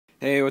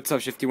Hey, what's up?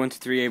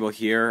 Shifty123 Able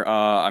here.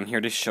 I'm here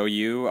to show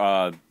you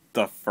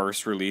the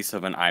first release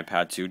of an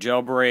iPad 2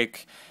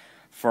 jailbreak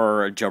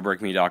for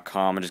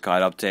JailBreakMe.com. I just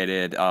got it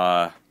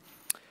updated.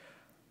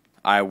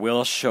 I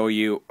will show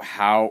you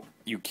how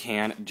you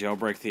can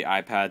jailbreak the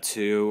iPad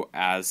 2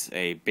 as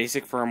a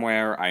basic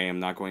firmware. I am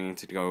not going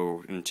to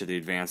go into the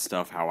advanced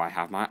stuff how I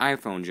have my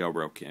iPhone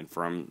jailbroken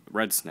from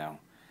Red Snow.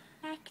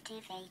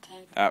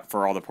 Activated.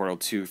 For all the Portal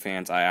 2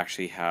 fans, I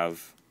actually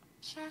have...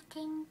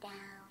 Shutting down.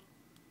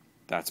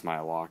 That's my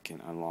lock and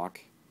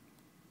unlock.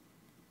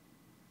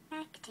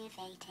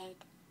 Activated.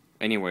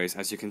 Anyways,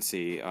 as you can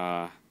see,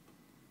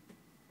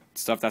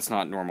 stuff that's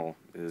not normal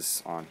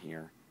is on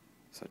here,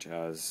 such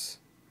as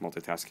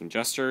multitasking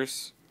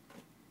gestures,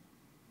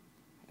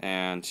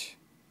 and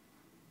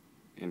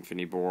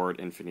infinity board,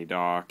 infinity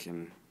dock,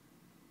 and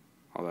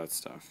all that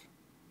stuff.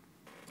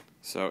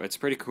 So it's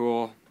pretty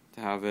cool to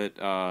have it.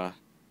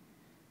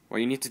 What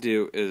you need to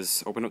do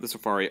is open up the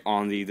Safari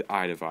on the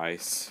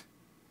iDevice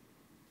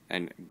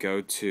and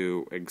go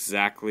to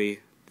exactly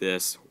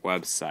this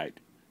website,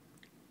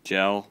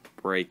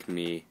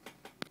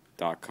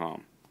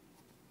 JailBreakMe.com.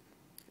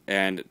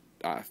 And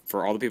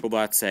for all the people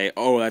that say,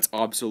 oh, that's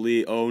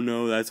obsolete, oh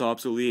no, that's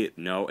obsolete.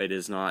 No, it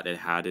is not. It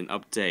had an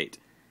update.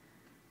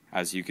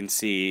 As you can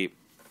see,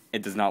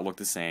 it does not look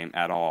the same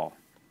at all.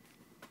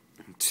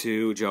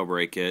 To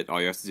jailbreak it,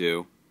 all you have to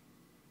do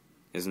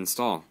is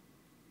install.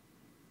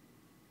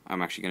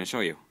 I'm actually going to show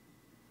you.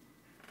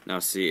 Now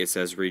see, it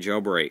says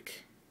re-jailbreak.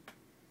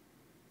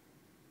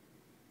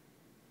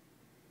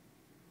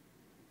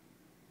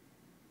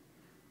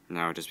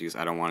 Now, just because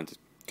I don't want it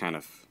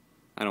to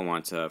I don't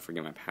want to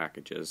forget my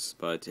packages,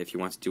 but if you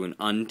want to do an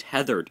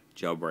untethered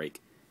jailbreak,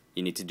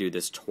 you need to do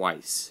this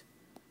twice.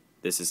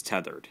 This is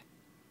tethered.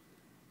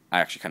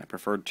 I actually kind of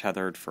prefer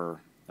tethered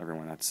for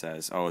everyone that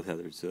says, oh,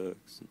 tethered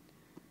sucks,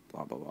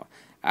 blah, blah, blah.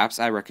 Apps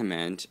I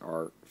recommend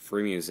are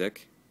free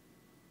music,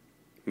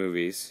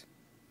 movies,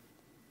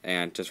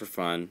 and just for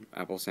fun,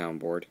 Apple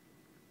Soundboard,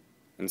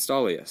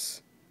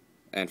 Installius.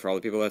 And for all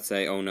the people that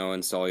say, oh no,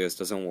 Installius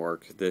doesn't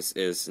work, this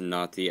is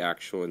not the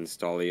actual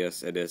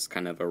Installius, it is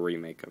kind of a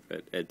remake of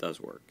it. It does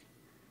work.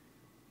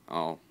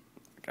 I'll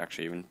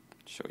actually even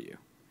show you.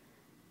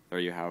 There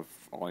you have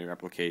all your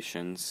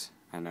applications.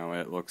 I know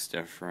it looks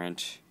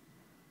different.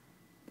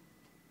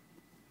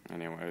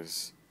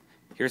 Anyways,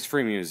 here's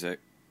free music.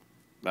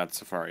 That's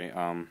Safari.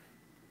 Okay,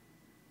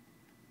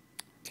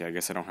 I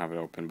guess I don't have it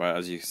open, but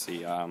as you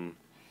see, I'm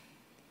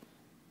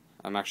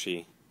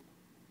actually,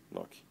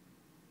 look.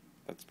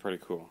 That's pretty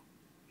cool.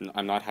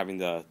 I'm not having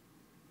to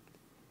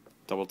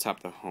double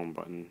tap the home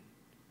button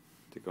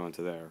to go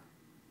into there.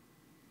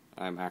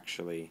 I'm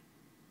actually...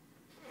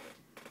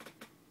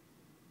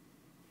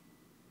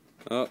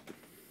 Oh.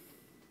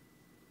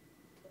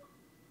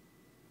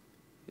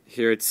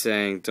 Here it's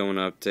saying don't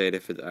update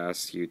if it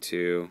asks you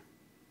to.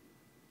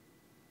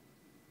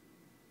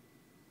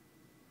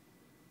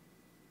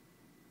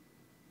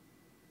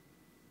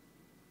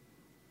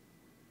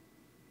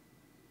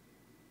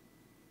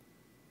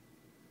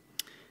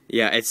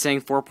 Yeah, it's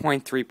saying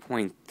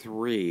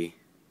 4.3.3,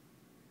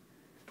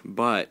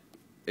 but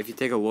if you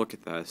take a look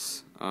at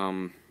this,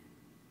 you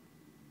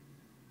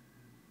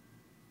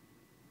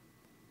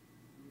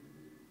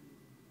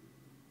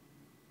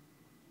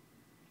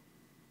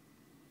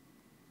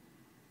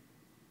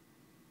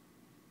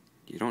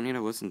don't need to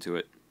listen to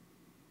it.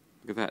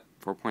 Look at that,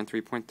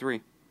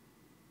 4.3.3.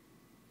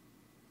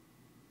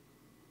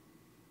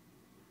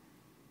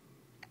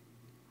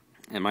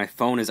 And my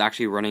phone is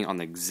actually running on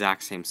the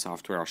exact same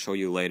software. I'll show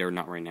you later,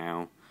 not right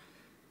now.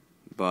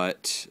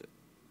 But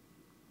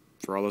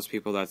for all those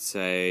people that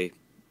say,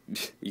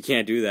 you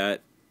can't do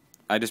that,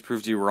 I just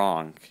proved you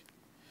wrong.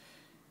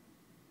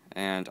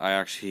 And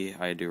I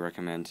do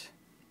recommend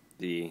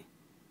the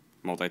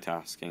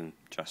multitasking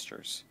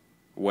gestures.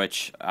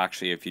 Which,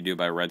 actually, if you do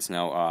by Red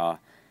Snow,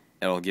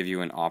 it'll give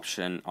you an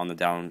option on the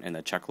down in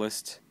the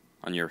checklist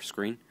on your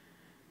screen.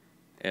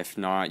 If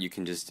not, you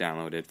can just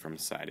download it from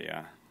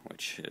Cydia,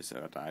 which is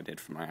what I did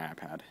for my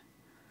iPad.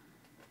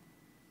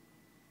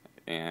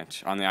 And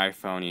on the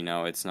iPhone, you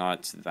know, it's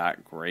not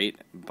that great,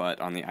 but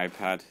on the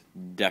iPad,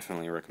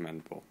 definitely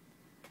recommendable.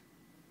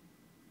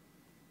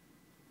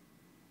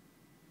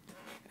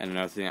 And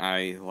another thing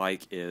I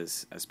like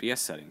is SBS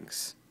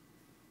settings.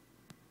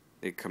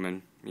 They come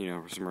in, you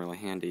know, some really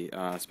handy,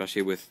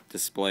 especially with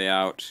display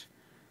out,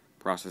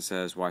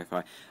 processes,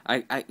 Wi-Fi.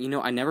 You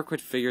know, I never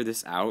could figure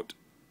this out,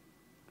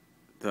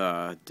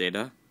 the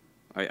data.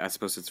 I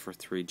suppose it's for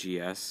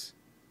 3GS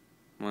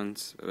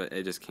ones, but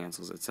it just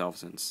cancels itself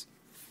since,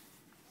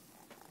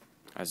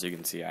 as you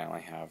can see, I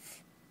only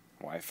have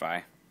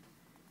Wi-Fi.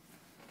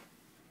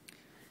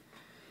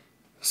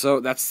 So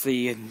that's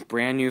the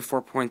brand new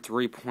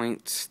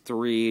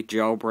 4.3.3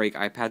 jailbreak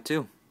iPad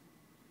 2.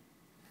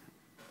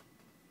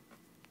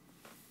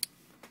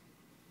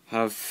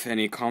 Have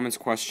any comments,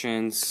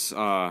 questions,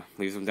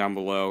 leave them down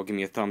below, give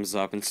me a thumbs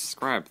up, and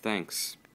subscribe. Thanks.